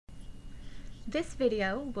This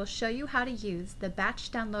video will show you how to use the Batch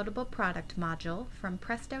Downloadable Product module from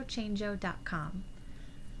Presto-Changeo.com.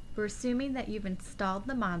 We're assuming that you've installed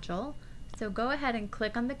the module, so go ahead and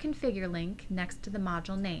click on the Configure link next to the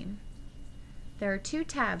module name. There are two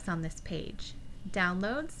tabs on this page: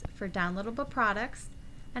 Downloads for downloadable products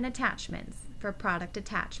and Attachments for product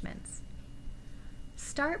attachments.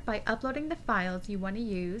 Start by uploading the files you want to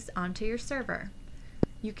use onto your server.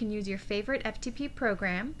 You can use your favorite FTP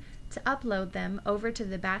program to upload them over to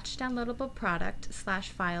the Batch Downloadable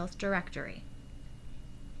Product/Files directory.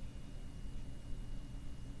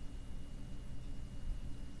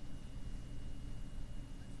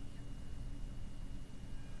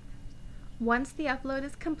 Once the upload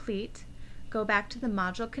is complete, go back to the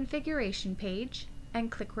module configuration page and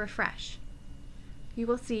click Refresh. You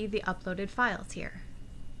will see the uploaded files here.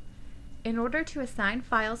 In order to assign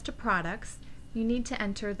files to products, you need to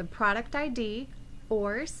enter the product ID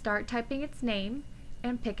or start typing its name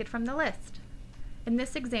and pick it from the list. In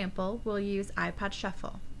this example, we'll use iPod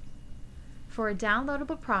Shuffle. For a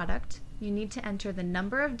downloadable product, you need to enter the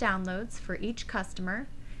number of downloads for each customer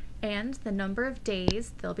and the number of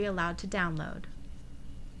days they'll be allowed to download.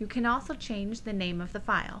 You can also change the name of the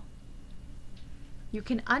file. You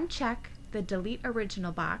can uncheck the Delete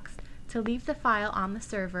Original box to leave the file on the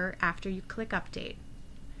server after you click Update.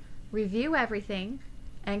 Review everything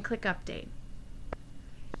and click Update.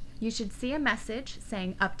 You should see a message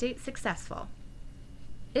saying Update Successful.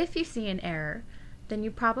 If you see an error, then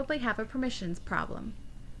you probably have a permissions problem.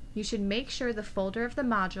 You should make sure the folder of the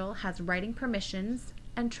module has writing permissions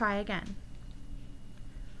and try again.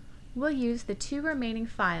 We'll use the two remaining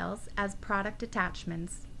files as product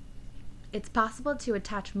attachments. It's possible to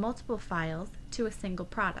attach multiple files to a single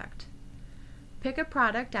product. Pick a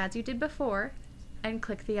product as you did before and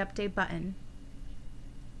click the Update button.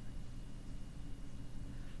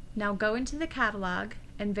 Now go into the catalog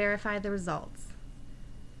and verify the results.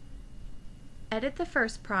 Edit the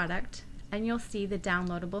first product and you'll see the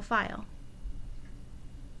downloadable file.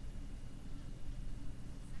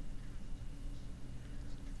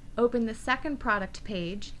 Open the second product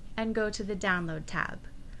page and go to the Download tab,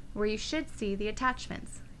 where you should see the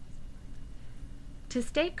attachments. To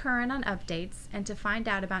stay current on updates and to find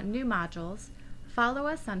out about new modules, follow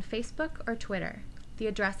us on Facebook or Twitter. The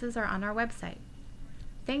addresses are on our website.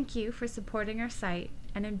 Thank you for supporting our site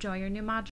and enjoy your new module.